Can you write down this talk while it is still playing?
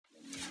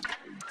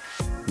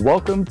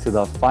Welcome to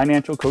the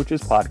Financial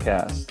Coaches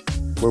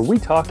Podcast, where we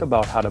talk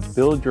about how to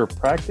build your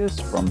practice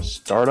from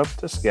startup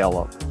to scale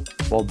up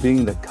while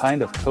being the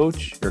kind of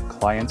coach your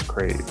clients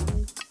crave.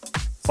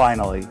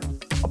 Finally,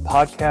 a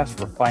podcast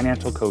for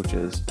financial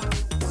coaches.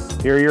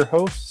 Here are your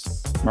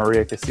hosts,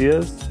 Maria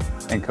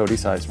Casillas and Cody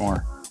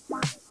Sizemore.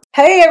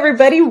 Hey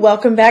everybody,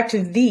 welcome back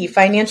to the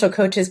Financial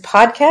Coaches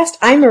Podcast.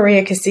 I'm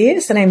Maria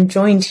Casillas and I'm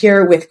joined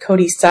here with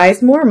Cody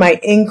Sizemore, my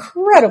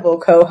incredible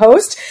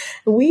co-host.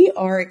 We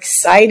are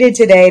excited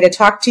today to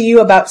talk to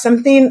you about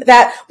something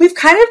that we've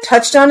kind of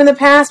touched on in the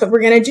past, but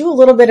we're going to do a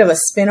little bit of a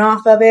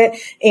spin-off of it,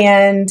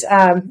 and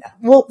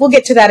we'll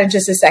get to that in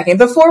just a second.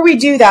 Before we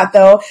do that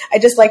though,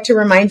 I'd just like to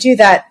remind you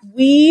that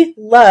we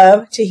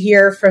love to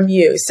hear from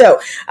you.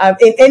 So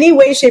in any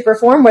way, shape, or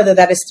form, whether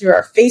that is through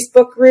our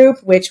Facebook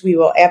group, which we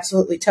will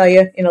absolutely tell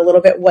you in a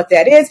little bit what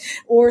that is,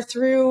 or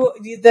through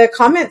the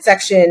comment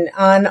section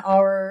on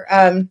our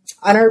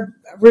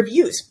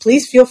reviews,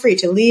 please feel free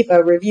to leave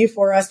a review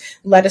for us.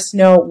 Let us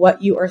know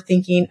what you are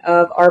thinking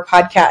of our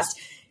podcast.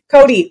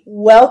 Cody,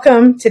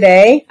 welcome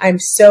today. I'm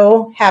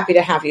so happy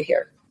to have you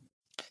here.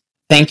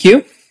 Thank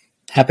you.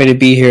 Happy to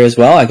be here as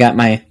well. I got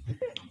my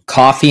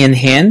coffee in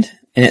hand,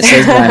 and it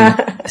says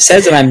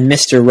that I'm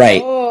Mr.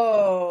 Right.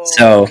 Oh,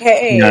 so,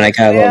 okay. And I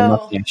got a little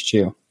mustache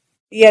too.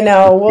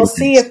 We'll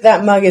see if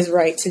that mug is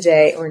right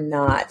today or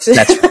not.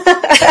 That's right.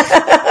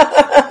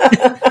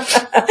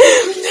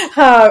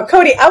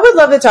 Cody, I would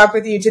love to talk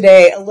with you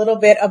today a little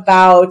bit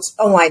about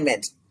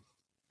alignment.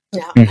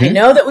 Now, I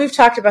know that we've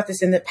talked about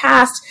this in the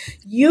past.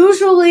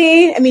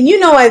 Usually,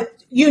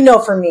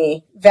 for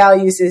me,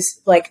 values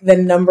is like the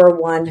number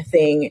one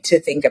thing to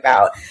think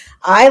about.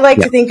 I like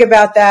to think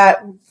about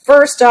that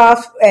first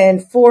off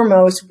and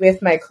foremost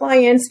with my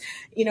clients.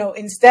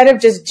 Instead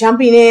of just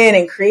jumping in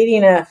and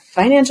creating a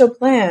financial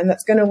plan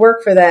that's going to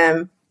work for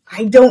them,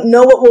 I don't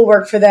know what will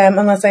work for them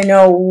unless I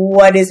know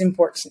what is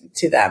important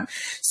to them.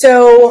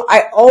 So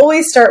I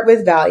always start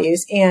with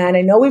values, and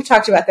I know we've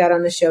talked about that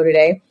on the show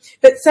today,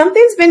 but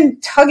something's been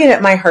tugging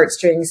at my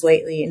heartstrings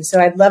lately, and so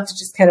I'd love to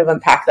just kind of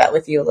unpack that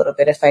with you a little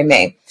bit, if I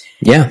may.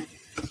 Yeah.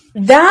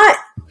 That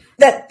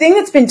thing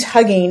that's been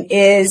tugging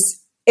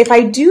is, if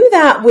I do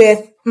that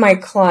with my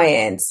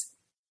clients,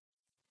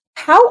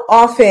 how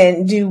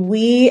often do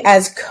we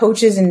as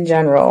coaches in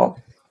general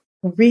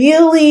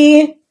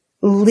really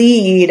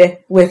lead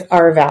with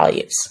our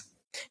values?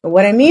 And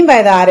what I mean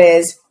by that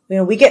is,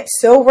 we get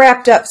so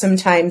wrapped up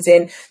sometimes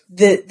in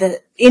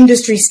the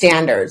industry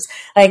standards.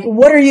 Like,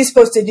 what are you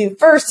supposed to do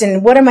first?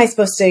 And what am I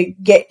supposed to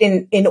get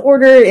in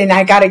order? And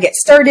I got to get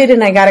started,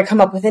 and I got to come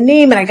up with a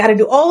name, and I got to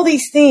do all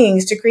these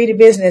things to create a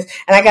business.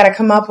 And I got to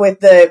come up with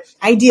the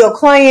ideal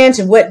client,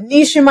 and what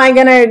niche am I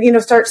going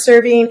to, start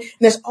serving? And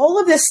there's all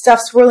of this stuff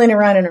swirling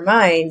around in our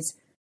minds.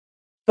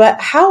 But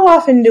how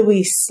often do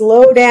we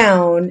slow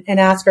down and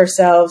ask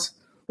ourselves,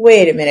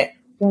 wait a minute,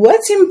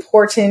 what's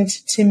important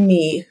to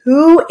me?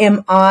 Who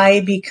am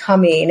I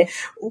becoming?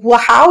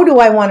 How do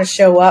I want to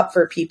show up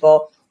for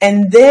people?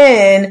 And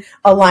then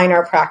align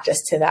our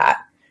practice to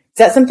that. Is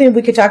that something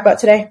we could talk about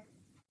today?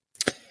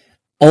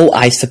 Oh,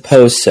 I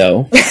suppose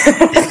so.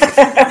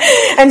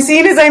 And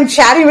seeing as I'm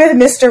chatting with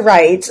Mr.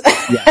 Right,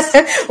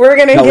 yes. We're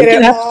going to get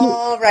it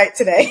all right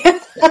today.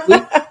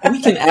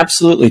 we can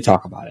absolutely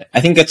talk about it.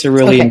 I think that's a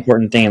really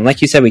important thing. And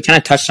like you said, we kind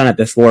of touched on it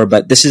before,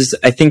 but this is,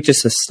 I think,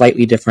 just a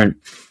slightly different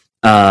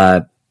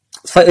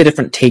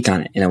take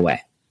on it in a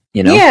way,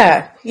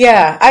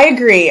 Yeah, I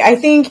agree. I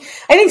think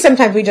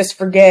sometimes we just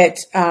forget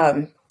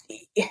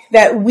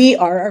that we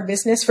are our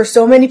business. For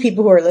so many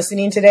people who are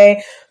listening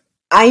today,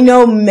 I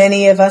know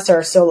many of us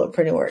are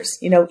solopreneurs.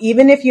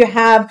 Even if you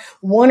have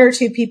one or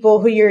two people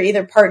who you're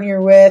either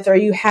partnering with, or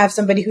you have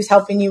somebody who's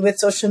helping you with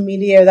social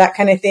media or that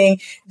kind of thing,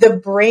 the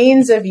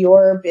brains of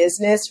your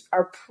business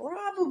are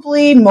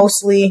probably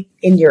mostly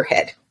in your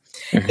head.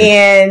 Mm-hmm.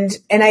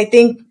 And I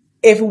think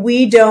if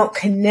we don't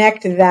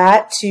connect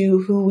that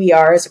to who we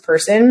are as a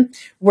person,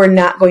 we're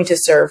not going to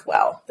serve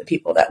well the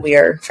people that we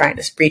are trying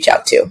to reach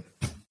out to.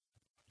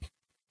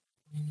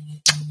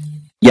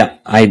 Yeah,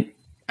 I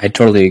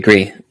totally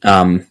agree.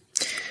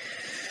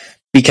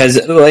 Because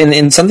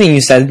in something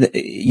you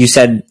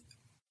said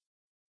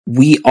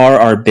we are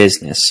our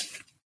business,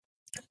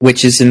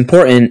 which is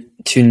important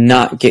to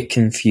not get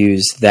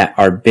confused that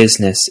our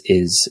business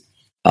is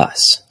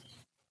us.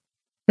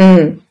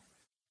 Right?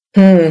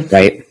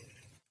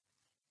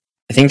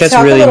 I think that's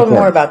really important. Talk a little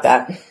more about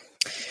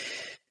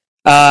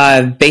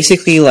that.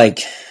 Basically, like,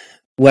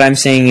 what I'm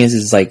saying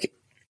is like,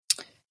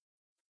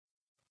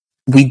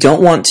 we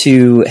don't want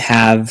to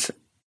have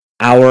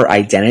our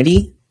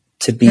identity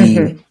to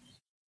be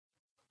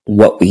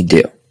what we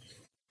do.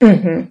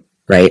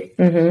 Right?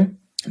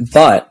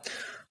 But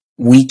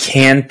we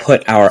can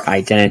put our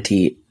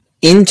identity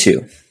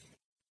into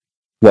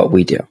what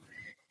we do.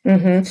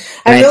 And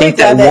I think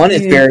that one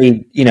is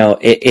very,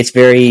 it's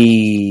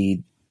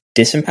very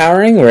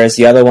disempowering, whereas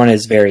the other one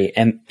is very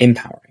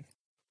empowering.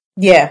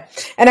 Yeah.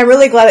 And I'm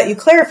really glad that you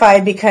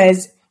clarified,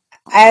 because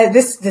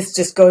This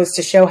just goes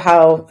to show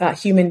how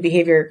human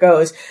behavior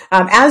goes.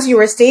 As you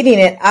were stating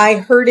it, I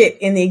heard it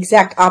in the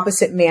exact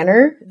opposite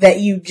manner that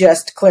you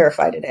just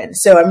clarified it in.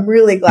 So I'm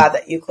really glad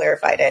that you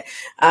clarified it.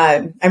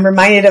 I'm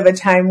reminded of a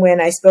time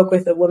when I spoke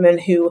with a woman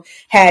who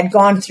had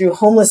gone through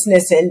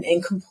homelessness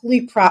and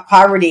complete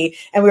poverty,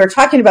 and we were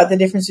talking about the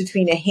difference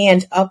between a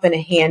hand up and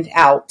a hand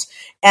out.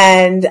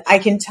 And I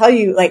can tell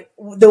you, like,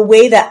 the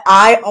way that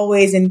I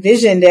always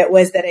envisioned it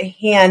was that a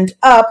hand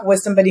up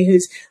was somebody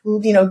who's,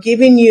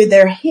 giving you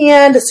their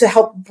hand to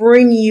help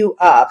bring you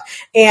up.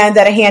 And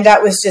that a hand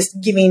out was just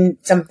giving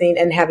something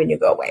and having you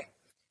go away.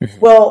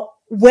 Mm-hmm. Well,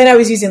 when I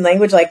was using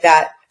language like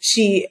that,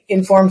 she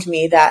informed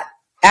me that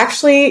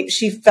actually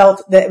she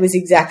felt that it was the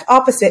exact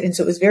opposite. And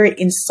so it was very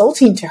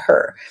insulting to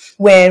her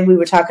when we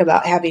would talk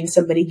about having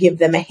somebody give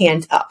them a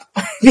hand up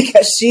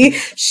because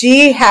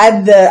she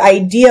had the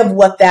idea of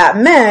what that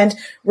meant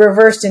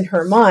reversed in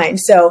her mind.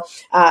 So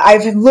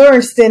I've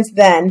learned since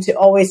then to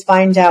always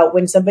find out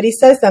when somebody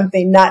says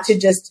something, not to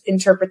just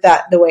interpret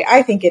that the way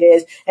I think it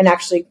is and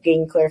actually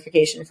gain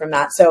clarification from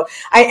that. So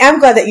I am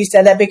glad that you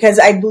said that, because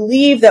I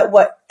believe that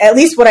at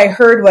least what I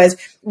heard was,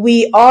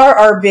 we are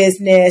our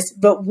business,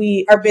 but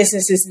our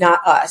business is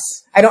not us.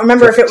 I don't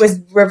remember if it was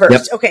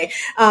reversed. Yep. Okay.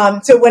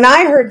 So when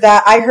I heard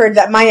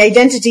that my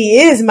identity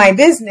is my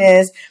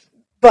business,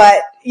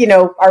 but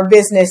our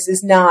business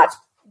is not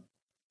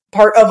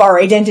part of our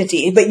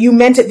identity. But you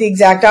meant it the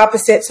exact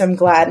opposite. So I'm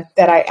glad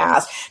that I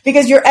asked,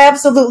 because you're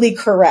absolutely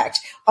correct.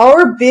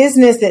 Our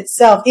business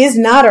itself is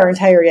not our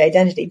entire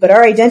identity, but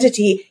our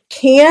identity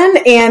can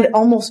and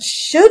almost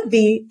should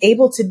be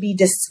able to be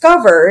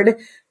discovered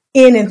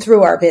in and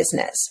through our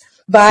business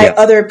by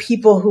other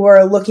people who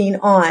are looking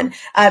on.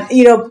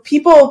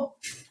 People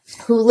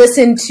who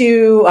listen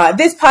to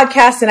this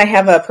podcast, and I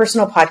have a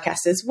personal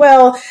podcast as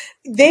well,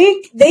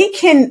 they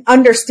can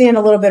understand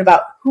a little bit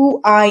about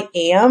who I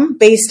am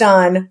based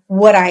on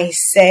what I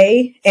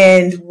say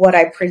and what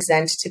I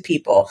present to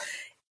people.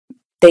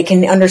 They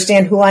can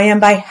understand who I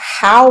am by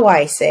how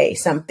I say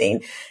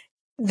something.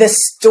 The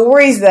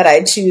stories that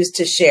I choose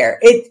to share,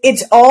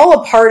 it's all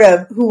a part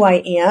of who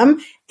I am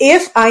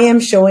if I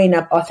am showing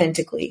up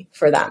authentically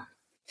for them.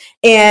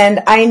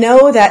 And I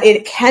know that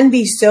it can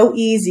be so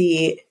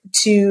easy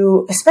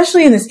to,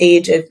 especially in this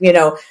age of,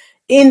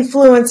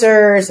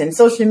 influencers and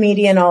social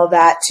media and all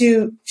that,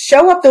 to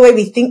show up the way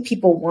we think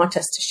people want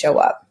us to show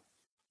up.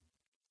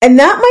 And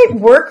that might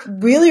work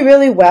really,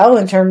 really well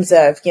in terms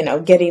of,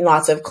 getting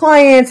lots of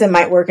clients. It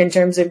might work in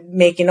terms of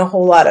making a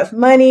whole lot of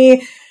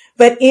money.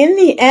 But in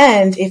the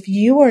end, if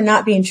you are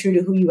not being true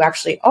to who you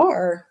actually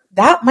are,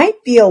 that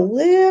might be a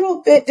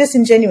little bit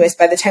disingenuous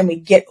by the time we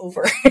get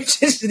over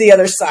to the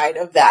other side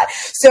of that.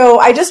 So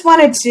I just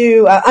wanted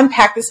to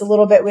unpack this a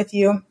little bit with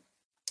you.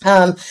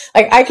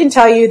 I can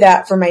tell you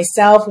that for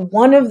myself,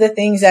 one of the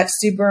things that's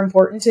super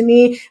important to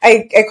me,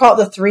 I call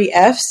it the 3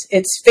 F's.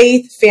 It's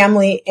faith,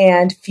 family,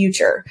 and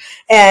future.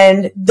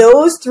 And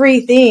those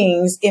 3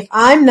 things, if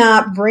I'm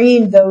not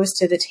bringing those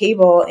to the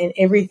table in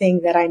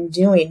everything that I'm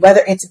doing,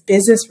 whether it's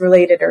business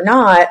related or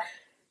not,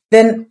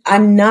 then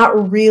I'm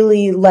not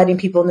really letting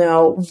people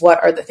know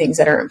what are the things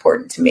that are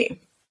important to me.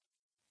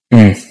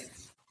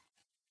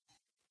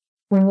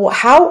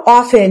 How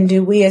often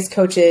do we as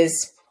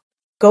coaches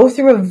go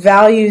through a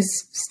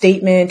values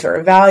statement or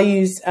a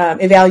values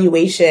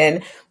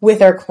evaluation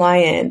with our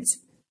clients,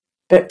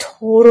 but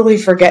totally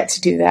forget to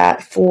do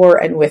that for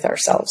and with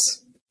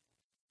ourselves?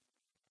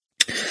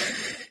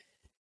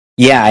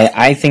 Yeah,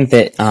 I think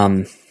that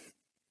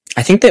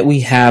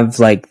we have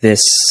like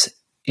this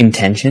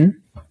intention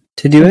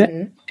to do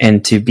it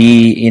and to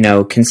be,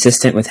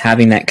 consistent with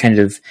having that kind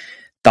of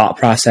thought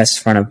process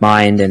front of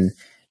mind and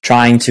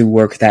trying to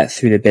work that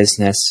through the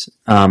business.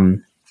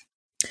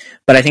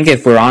 But I think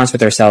if we're honest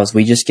with ourselves,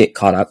 we just get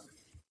caught up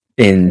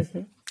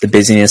in the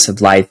busyness of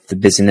life, the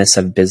busyness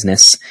of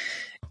business.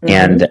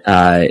 And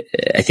I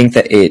think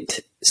that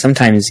it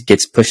sometimes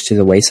gets pushed to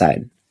the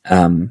wayside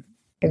when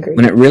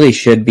it really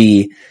should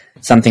be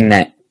something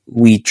that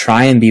we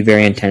try and be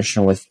very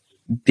intentional with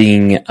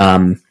being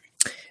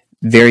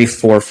very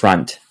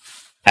forefront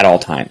at all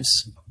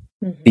times.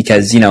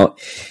 Because,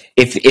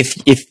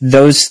 if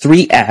those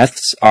 3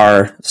 F's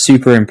are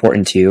super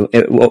important to you,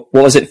 what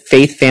was it?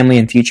 Faith, family,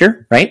 and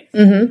future, right?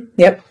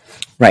 Yep.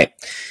 Right.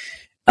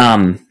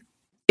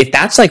 If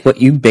that's like what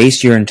you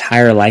base your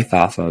entire life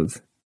off of,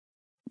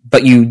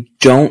 but you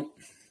don't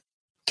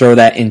throw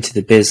that into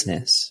the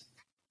business,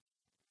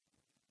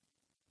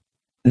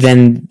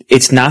 then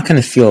it's not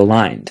going to feel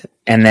aligned.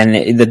 And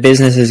then the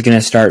business is going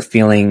to start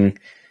feeling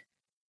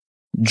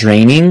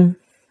draining.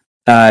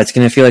 It's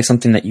going to feel like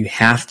something that you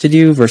have to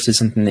do versus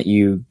something that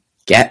you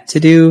get to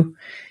do.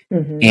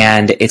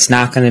 And it's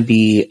not going to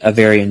be a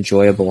very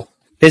enjoyable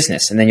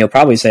business. And then you'll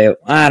probably say,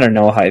 I don't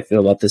know how I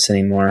feel about this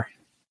anymore.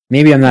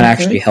 Maybe I'm not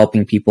actually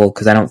helping people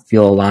because I don't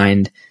feel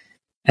aligned.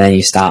 And then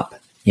you stop,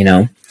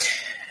 Yeah.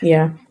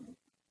 Yeah.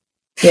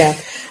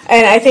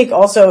 And I think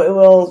also it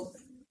will,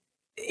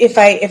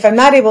 if I'm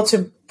not able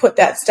to put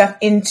that stuff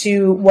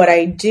into what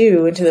I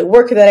do, into the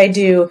work that I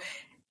do,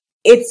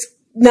 it's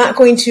not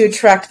going to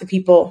attract the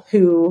people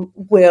who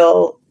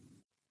will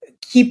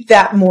keep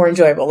that more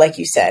enjoyable, like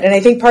you said. And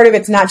I think part of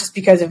it's not just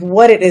because of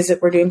what it is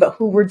that we're doing, but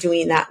who we're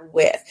doing that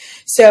with.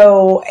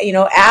 So,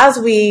 as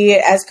we,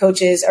 as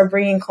coaches, are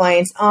bringing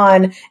clients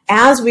on,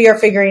 as we are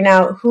figuring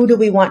out who do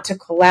we want to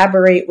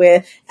collaborate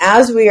with,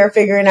 as we are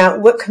figuring out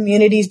what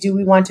communities do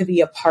we want to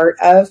be a part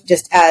of,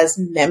 just as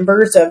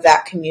members of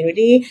that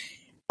community,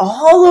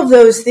 all of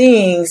those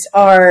things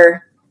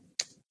are,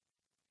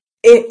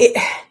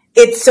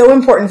 it's so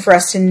important for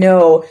us to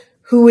know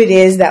who it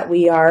is that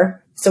we are,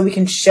 so we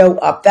can show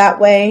up that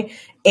way.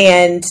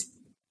 And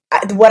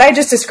what I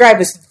just described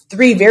was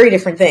 3 very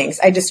different things.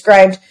 I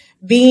described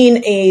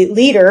being a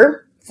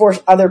leader for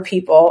other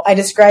people. I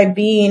described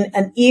being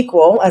an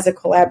equal as a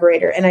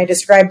collaborator. And I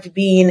described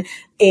being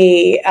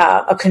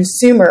a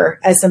consumer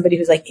as somebody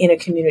who's like in a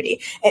community.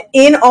 And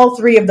in all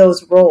 3 of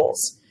those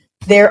roles,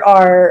 there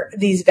are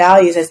these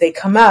values as they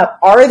come up.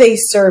 Are they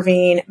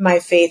serving my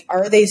faith?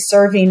 Are they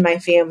serving my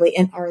family?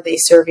 And are they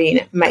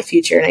serving my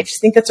future? And I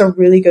just think that's a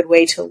really good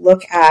way to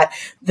look at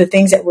the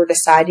things that we're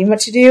deciding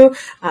what to do.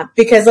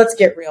 Because let's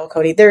get real,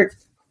 Cody, there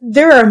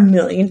are a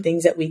million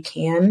things that we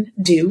can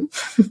do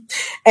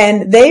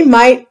and they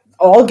might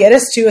all get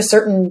us to a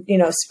certain,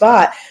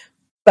 spot.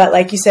 But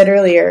like you said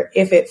earlier,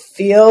 if it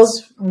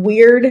feels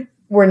weird,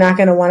 we're not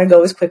going to want to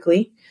go as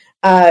quickly.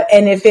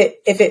 And if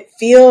it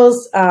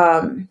feels,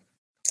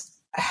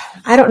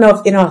 I don't know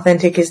if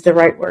inauthentic is the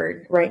right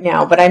word right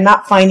now, but I'm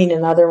not finding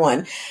another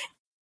one.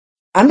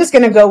 I'm just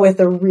going to go with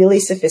a really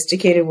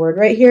sophisticated word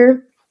right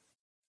here.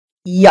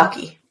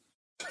 Yucky.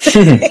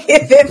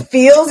 If it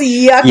feels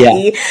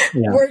yucky,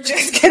 we're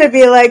just going to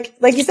be like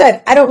you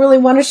said, I don't really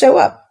want to show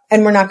up,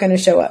 and we're not going to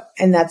show up.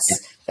 And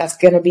that's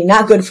going to be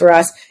not good for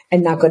us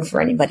and not good for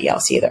anybody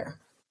else either.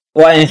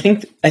 Well,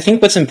 and I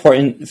think what's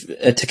important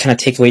to kind of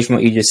take away from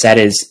what you just said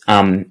is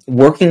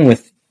working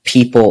with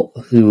people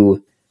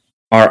who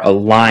are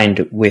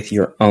aligned with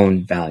your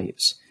own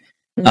values.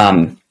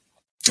 Mm-hmm.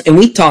 And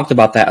we talked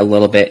about that a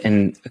little bit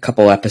in a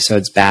couple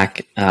episodes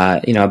back,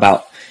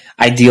 about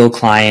ideal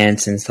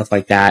clients and stuff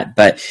like that.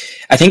 But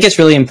I think it's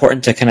really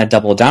important to kind of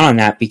double down on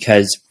that,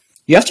 because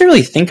you have to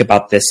really think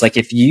about this. Like,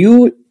 if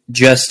you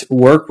just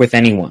work with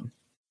anyone,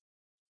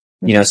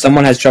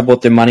 someone has trouble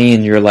with their money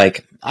and you're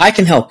like, I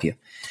can help you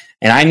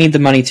and I need the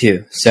money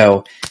too,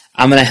 so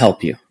I'm going to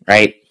help you.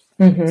 Right.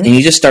 Mm-hmm. And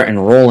you just start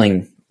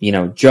enrolling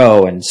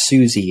Joe and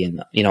Susie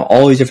and,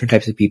 all these different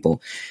types of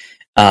people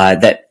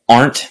that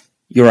aren't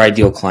your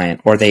ideal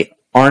client, or they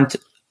aren't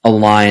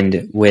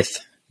aligned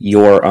with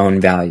your own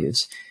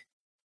values.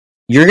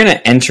 You're going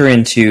to enter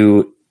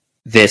into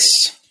this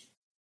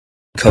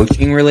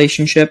coaching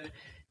relationship.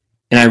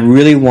 And I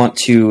really want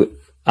to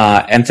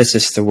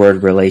emphasize the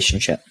word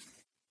relationship,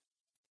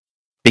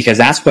 because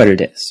that's what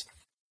it is.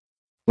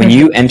 When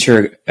you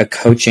enter a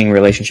coaching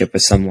relationship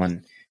with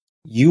someone,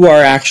 you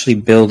are actually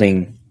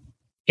building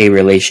a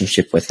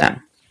relationship with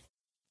them,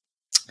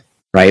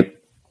 right?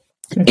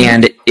 Mm-hmm.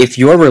 And if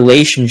your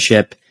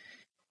relationship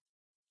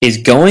is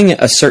going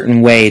a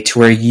certain way to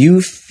where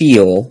you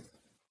feel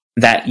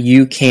that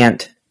you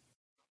can't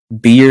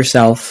be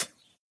yourself,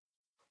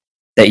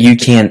 that you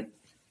can't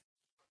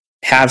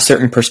have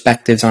certain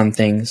perspectives on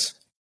things,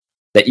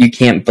 that you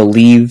can't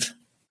believe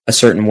a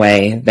certain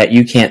way, that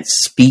you can't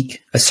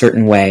speak a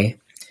certain way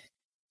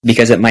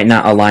because it might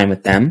not align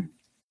with them,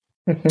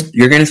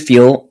 you're going to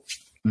feel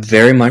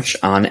very much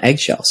on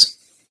eggshells.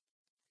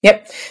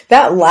 Yep.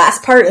 That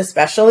last part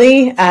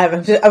especially,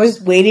 I was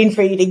waiting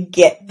for you to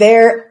get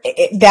there.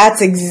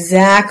 That's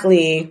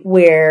exactly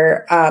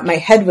where my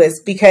head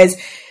was, because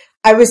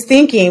I was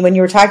thinking when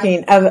you were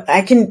talking of,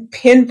 I can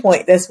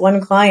pinpoint this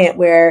one client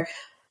where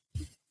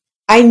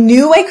I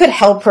knew I could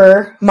help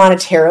her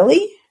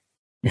monetarily.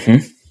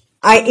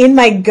 Mm-hmm. In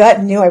my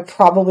gut, knew I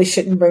probably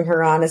shouldn't bring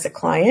her on as a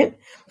client,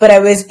 but I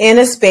was in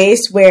a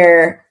space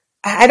where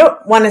I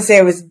don't want to say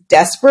I was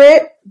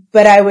desperate,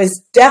 but I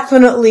was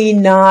definitely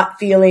not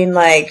feeling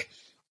like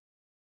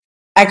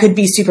I could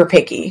be super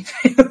picky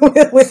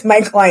with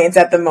my clients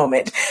at the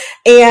moment.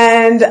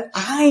 And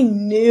I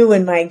knew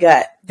in my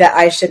gut that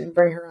I shouldn't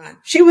bring her on.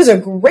 She was a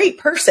great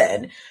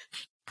person.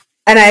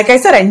 And like I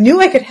said, I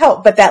knew I could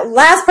help. But that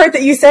last part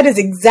that you said is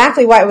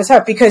exactly why it was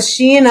hard, because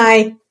she and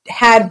I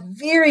had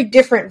very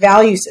different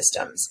value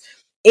systems.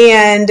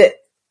 And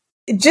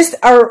just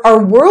our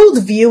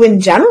worldview in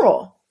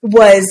general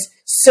was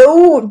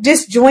so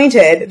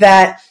disjointed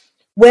that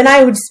when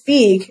I would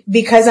speak,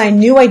 because I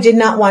knew I did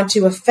not want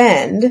to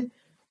offend,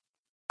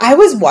 I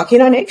was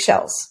walking on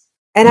eggshells.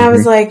 And I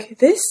was like,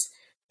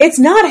 it's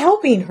not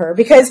helping her.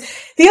 Because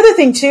the other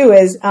thing too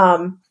is,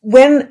 I'm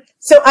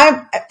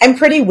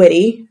pretty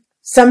witty.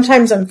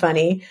 Sometimes I'm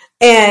funny,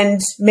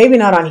 and maybe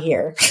not on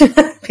here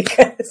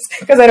because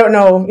I don't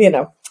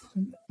know,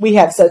 we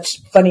have such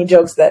funny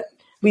jokes that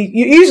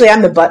usually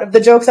I'm the butt of the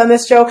jokes on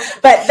this show,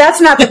 but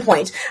that's not the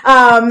point.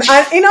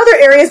 In other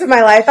areas of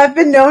my life, I've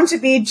been known to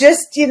be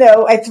just,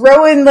 I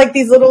throw in like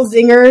these little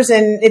zingers,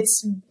 and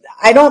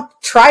I don't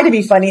try to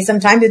be funny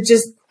sometimes. It's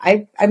just,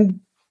 I'm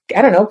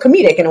I don't know,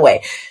 comedic in a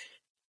way.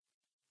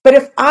 But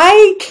if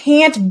I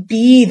can't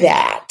be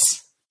that,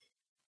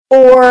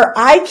 or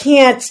I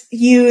can't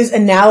use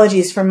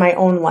analogies from my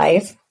own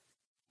life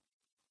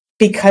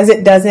because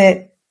it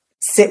doesn't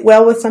sit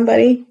well with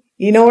somebody,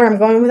 you know where I'm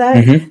going with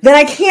that? Mm-hmm. Then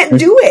I can't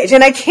do it.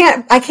 And I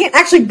can't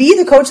actually be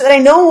the coach that I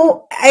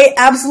know I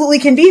absolutely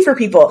can be for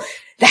people.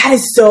 That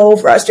is so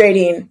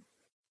frustrating.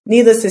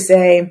 Needless to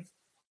say,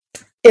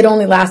 it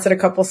only lasted a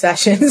couple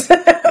sessions.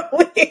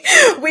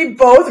 We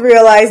both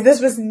realized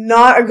this was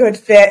not a good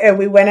fit, and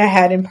we went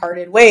ahead and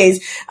parted ways.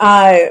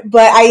 But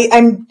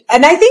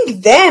I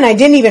think then I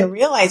didn't even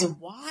realize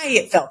why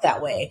it felt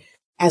that way.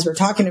 As we're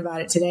talking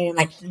about it today, I'm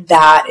like,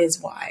 that is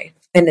why.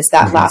 And it's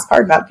that last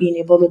part about being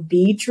able to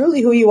be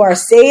truly who you are,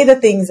 say the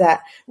things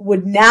that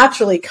would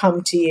naturally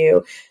come to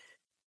you.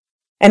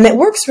 And that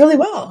works really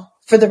well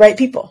for the right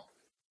people.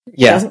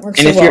 Yeah. And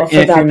if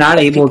you're not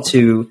able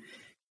to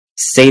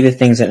say the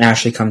things that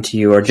naturally come to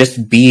you or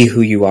just be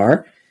who you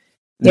are,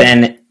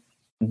 then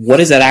what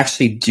does that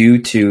actually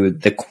do to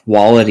the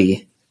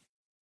quality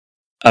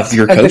of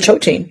your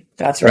coaching?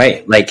 That's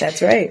right. Like,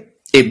 that's right.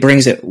 It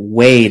brings it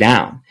way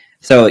down.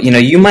 So,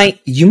 you might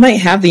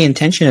have the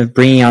intention of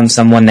bringing on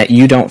someone that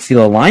you don't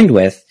feel aligned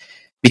with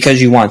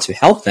because you want to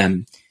help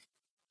them.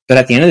 But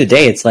at the end of the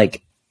day, it's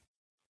like,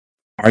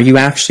 are you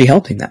actually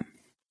helping them?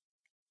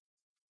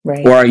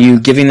 Right. Or are you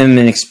giving them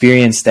an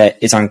experience that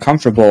is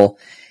uncomfortable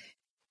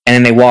and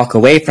then they walk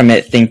away from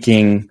it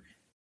thinking,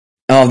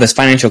 oh, this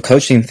financial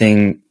coaching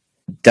thing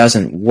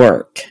doesn't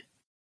work.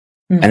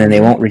 Mm-hmm. And then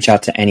they won't reach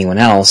out to anyone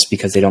else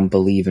because they don't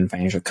believe in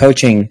financial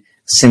coaching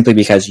simply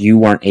because you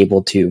weren't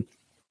able to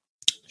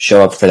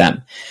show up for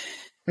them.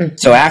 Mm-hmm.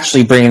 So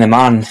actually bringing them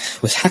on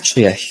was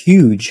actually a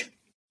huge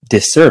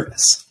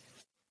disservice.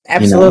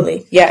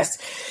 Absolutely. Yes.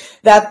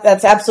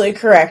 That's absolutely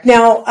correct.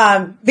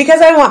 Now, because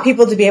I want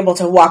people to be able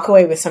to walk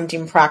away with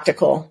something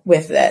practical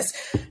with this,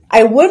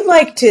 I would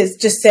like to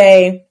just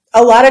say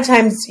a lot of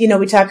times,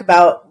 we talk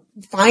about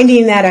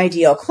finding that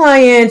ideal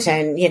client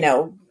and,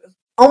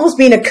 almost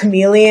being a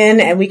chameleon,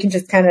 and we can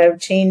just kind of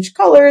change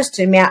colors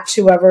to match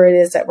whoever it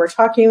is that we're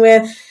talking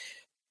with.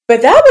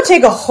 But that would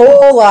take a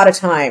whole lot of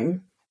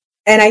time.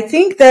 And I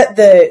think that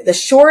the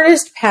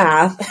shortest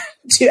path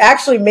to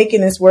actually making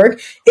this work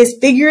is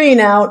figuring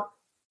out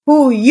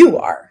who you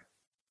are.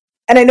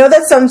 And I know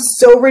that sounds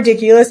so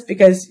ridiculous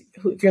because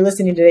if you're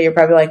listening today, you're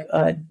probably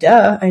like,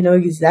 duh, I know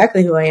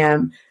exactly who I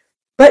am.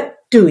 But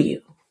do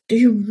you? Do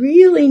you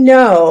really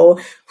know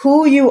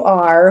who you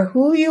are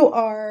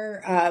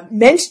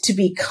meant to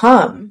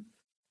become,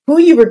 who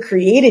you were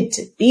created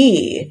to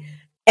be?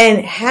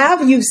 And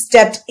have you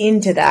stepped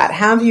into that?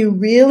 Have you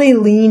really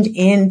leaned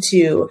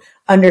into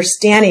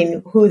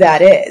understanding who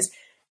that is?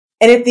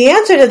 And if the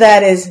answer to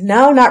that is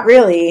no, not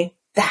really,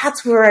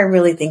 that's where I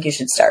really think you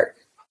should start.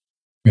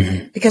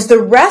 Mm-hmm. Because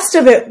the rest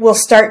of it will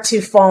start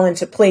to fall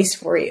into place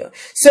for you.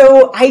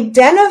 So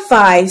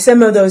identify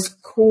some of those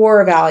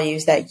core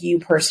values that you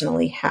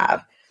personally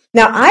have.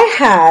 Now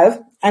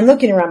I'm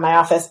looking around my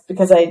office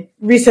because I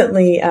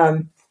recently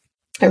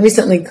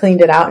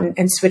cleaned it out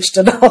and switched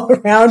it all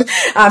around.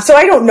 So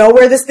I don't know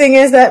where this thing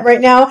is at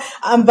right now.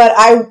 But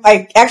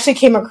I actually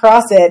came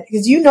across it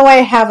because, I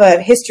have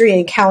a history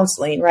in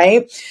counseling,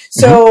 right?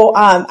 So,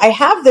 I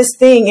have this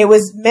thing. It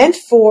was meant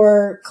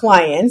for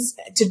clients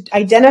to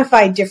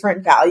identify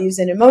different values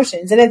and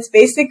emotions. And it's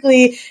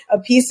basically a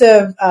piece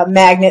of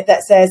magnet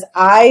that says,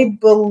 I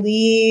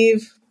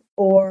believe,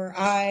 or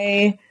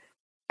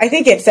I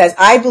think it says,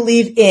 I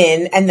believe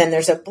in, and then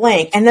there's a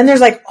blank. And then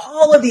there's like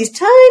all of these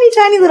tiny,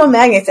 tiny little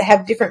magnets that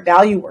have different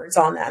value words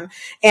on them.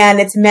 And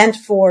it's meant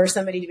for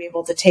somebody to be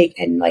able to take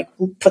and like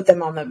put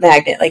them on the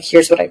magnet. Like,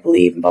 here's what I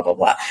believe and blah, blah,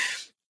 blah.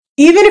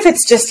 Even if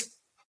it's just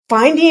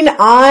finding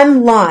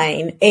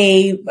online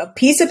a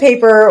piece of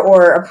paper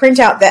or a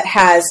printout that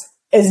has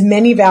as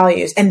many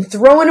values and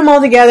throwing them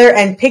all together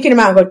and picking them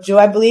out and go, do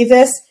I believe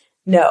this?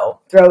 No,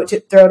 throw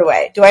it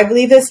away. Do I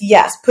believe this?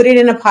 Yes. Put it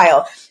in a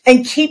pile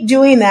and keep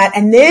doing that.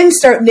 And then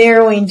start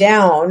narrowing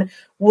down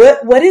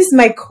what is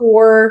my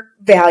core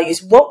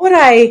values? What would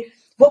I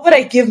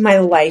give my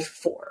life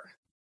for?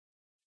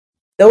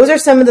 Those are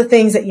some of the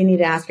things that you need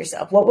to ask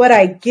yourself. What would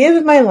I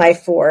give my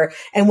life for?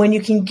 And when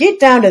you can get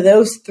down to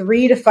those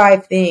 3 to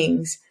 5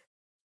 things,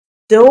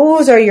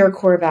 those are your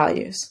core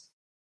values.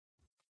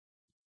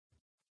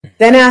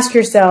 Then ask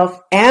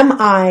yourself, am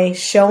I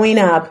showing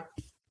up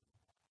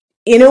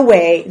in a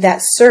way that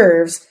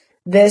serves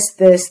this,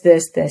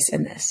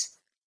 and this?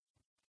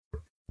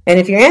 And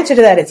if your answer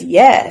to that is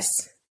yes,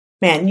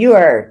 man, you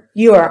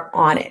are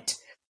on it.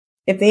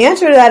 If the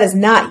answer to that is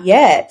not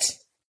yet,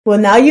 well,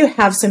 now you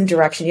have some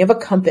direction. You have a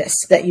compass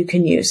that you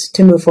can use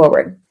to move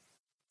forward.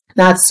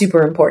 That's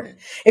super important.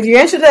 If your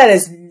answer to that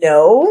is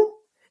no,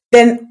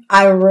 then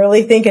I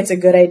really think it's a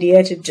good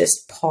idea to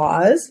just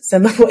pause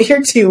some of what you're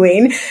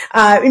doing.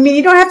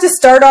 You don't have to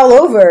start all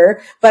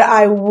over, but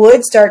I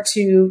would start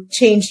to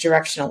change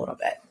direction a little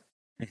bit.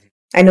 Mm-hmm.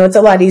 I know it's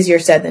a lot easier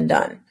said than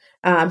done.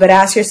 But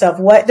ask yourself,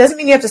 what doesn't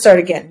mean you have to start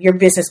again, your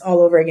business all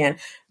over again,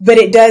 but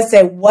it does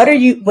say, what do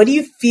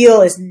you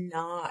feel is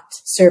not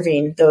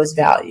serving those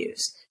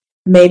values?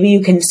 maybe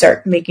you can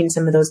start making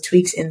some of those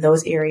tweaks in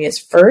those areas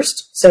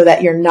first so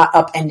that you're not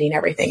upending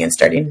everything and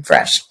starting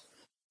fresh.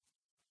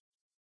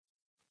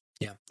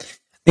 Yeah. I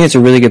think it's a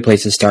really good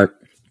place to start.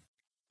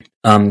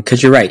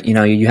 Because you're right.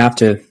 You have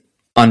to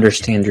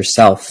understand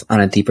yourself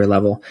on a deeper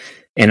level.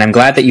 And I'm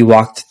glad that you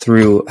walked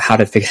through how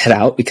to figure that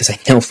out, because I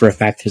know for a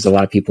fact there's a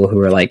lot of people who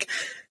are like,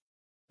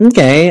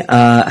 okay,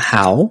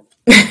 how?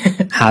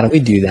 How do we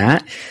do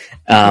that?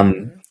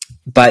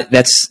 But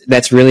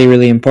that's really,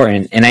 really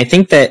important. And I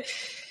think that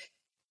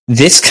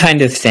this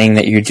kind of thing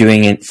that you're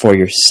doing it for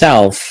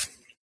yourself,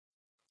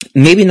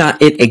 maybe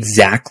not it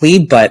exactly,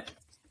 but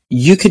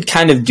you could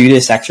kind of do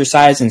this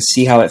exercise and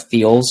see how it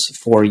feels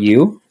for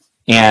you,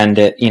 and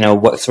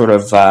what sort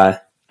of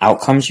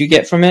outcomes you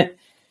get from it.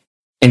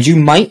 And you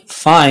might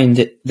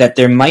find that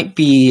there might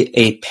be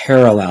a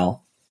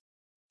parallel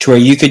to where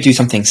you could do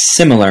something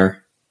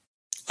similar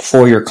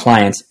for your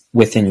clients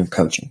within your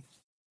coaching.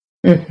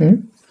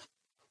 Mm-hmm.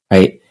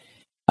 Right?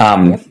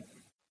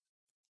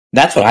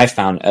 That's what I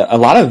found. A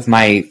lot of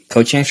my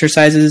coaching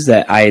exercises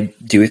that I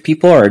do with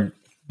people are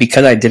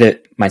because I did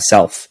it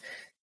myself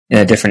in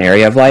a different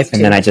area of life,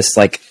 and then I just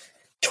like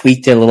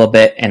tweaked it a little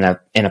bit and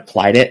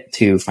applied it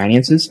to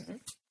finances.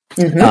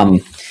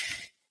 Mm-hmm.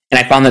 And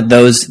I found that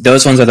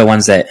those ones are the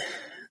ones that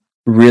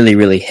really,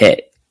 really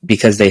hit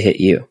because they hit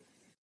you,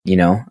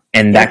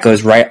 and that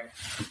goes right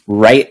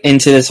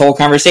into this whole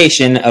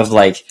conversation of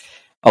like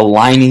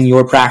aligning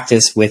your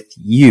practice with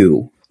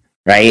you.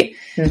 Right.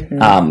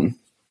 Mm-hmm.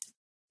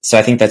 So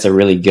I think that's a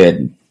really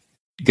good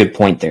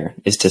point there,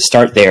 is to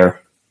start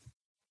there,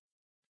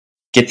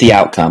 get the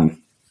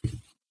outcome,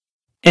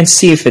 and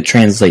see if it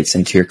translates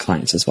into your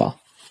clients as well.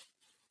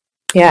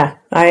 Yeah,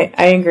 I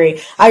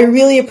agree. I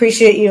really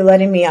appreciate you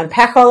letting me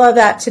unpack all of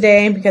that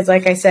today, because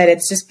like I said,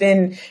 it's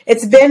been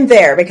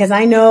there, because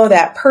I know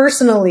that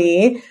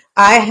personally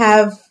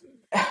I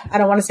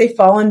don't want to say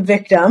fallen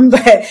victim,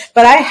 but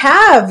I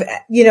have,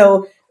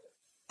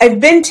 I've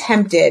been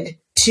tempted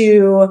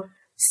to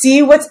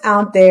see what's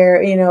out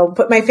there,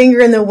 put my finger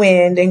in the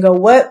wind and go,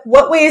 what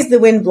way is the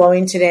wind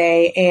blowing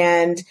today?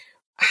 And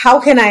how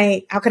can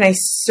I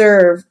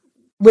serve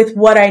with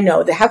what I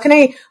know? How can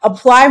I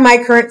apply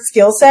my current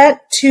skill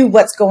set to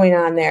what's going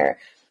on there?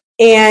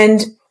 And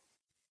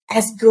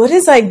as good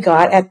as I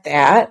got at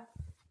that,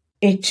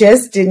 it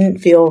just didn't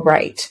feel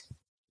right.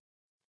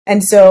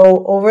 And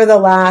so over the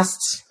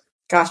last,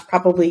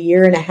 probably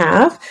year and a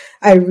half,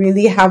 I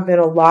really have been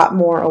a lot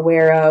more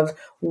aware of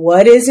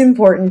what is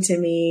important to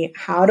me.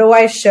 How do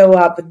I show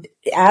up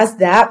as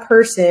that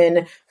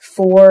person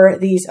for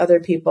these other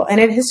people? And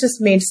it has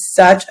just made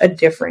such a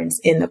difference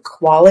in the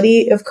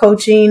quality of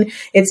coaching.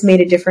 It's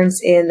made a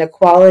difference in the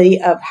quality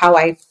of how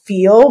I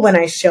feel when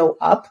I show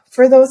up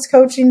for those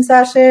coaching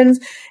sessions.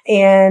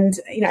 And,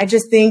 I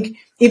just think,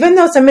 even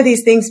though some of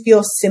these things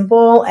feel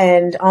simple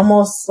and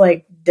almost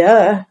like,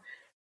 duh,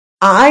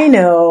 I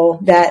know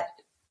that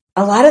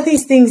a lot of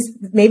these things,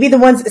 maybe the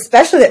ones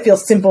especially that feel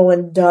simple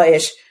and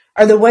duh-ish,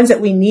 are the ones that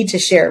we need to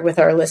share with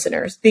our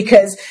listeners,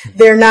 because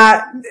they're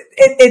not,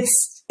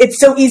 it's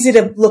so easy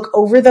to look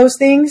over those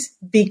things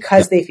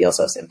because they feel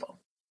so simple.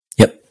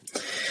 Yep.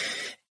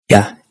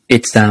 Yeah.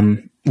 It's,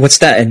 what's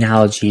that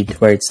analogy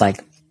where it's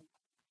like,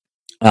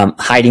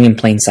 hiding in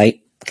plain sight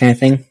kind of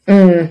thing?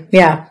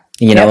 Yeah.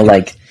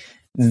 Like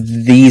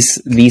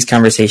these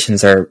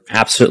conversations are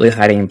absolutely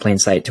hiding in plain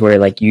sight, to where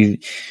like you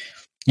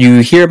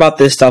hear about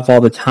this stuff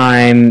all the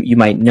time. You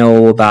might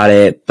know about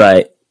it,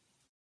 but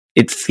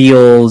it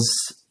feels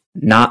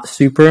not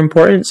super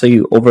important. So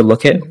you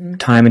overlook it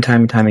time and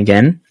time and time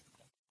again.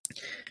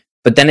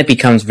 But then it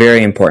becomes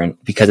very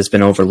important because it's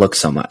been overlooked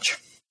so much.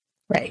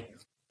 Right.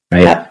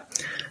 Yep.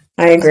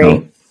 I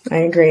agree.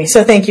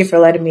 So thank you for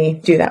letting me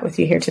do that with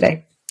you here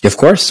today. Of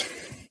course.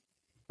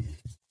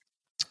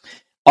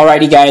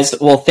 Alrighty, guys.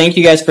 Well, thank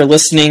you guys for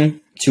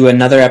listening to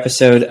another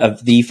episode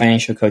of the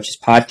Financial Coaches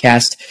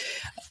Podcast.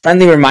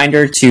 Friendly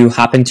reminder to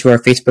hop into our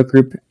Facebook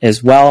group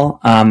as well.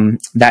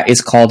 That is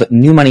called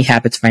New Money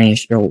Habits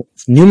Financial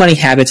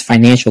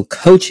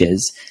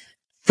Coaches.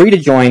 Free to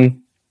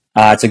join.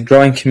 It's a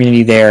growing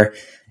community there,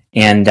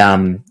 and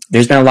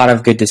there's been a lot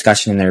of good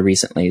discussion in there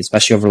recently,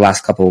 especially over the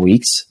last couple of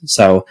weeks.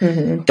 So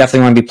definitely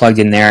want to be plugged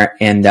in there.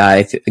 And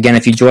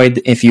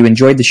if you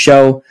enjoyed the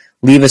show,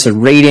 leave us a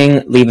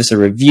rating, leave us a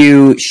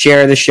review,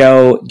 share the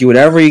show, do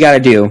whatever you got to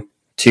do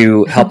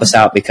to help us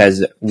out,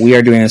 because we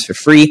are doing this for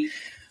free.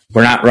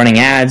 We're not running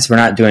ads. We're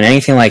not doing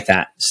anything like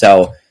that.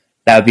 So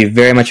that would be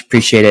very much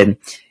appreciated.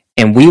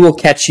 And we will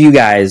catch you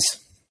guys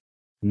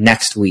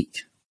next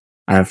week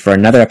for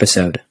another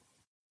episode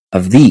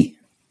of the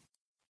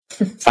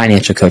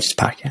Financial Coaches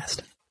Podcast.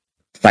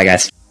 Bye,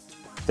 guys.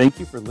 Thank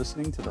you for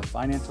listening to the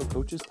Financial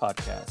Coaches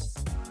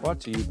Podcast, brought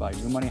to you by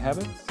New Money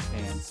Habits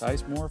and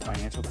Sizemore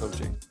Financial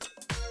Coaching.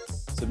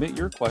 Submit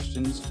your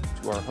questions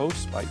to our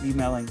hosts by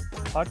emailing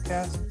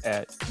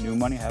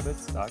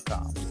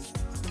podcast@newmoneyhabits.com.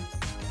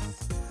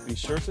 Be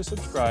sure to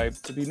subscribe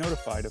to be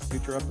notified of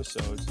future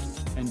episodes,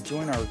 and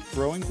join our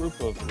growing group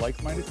of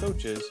like-minded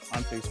coaches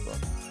on Facebook.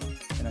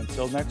 And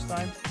until next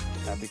time,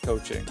 happy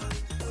coaching.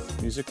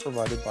 Music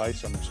provided by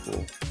Summer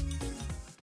School.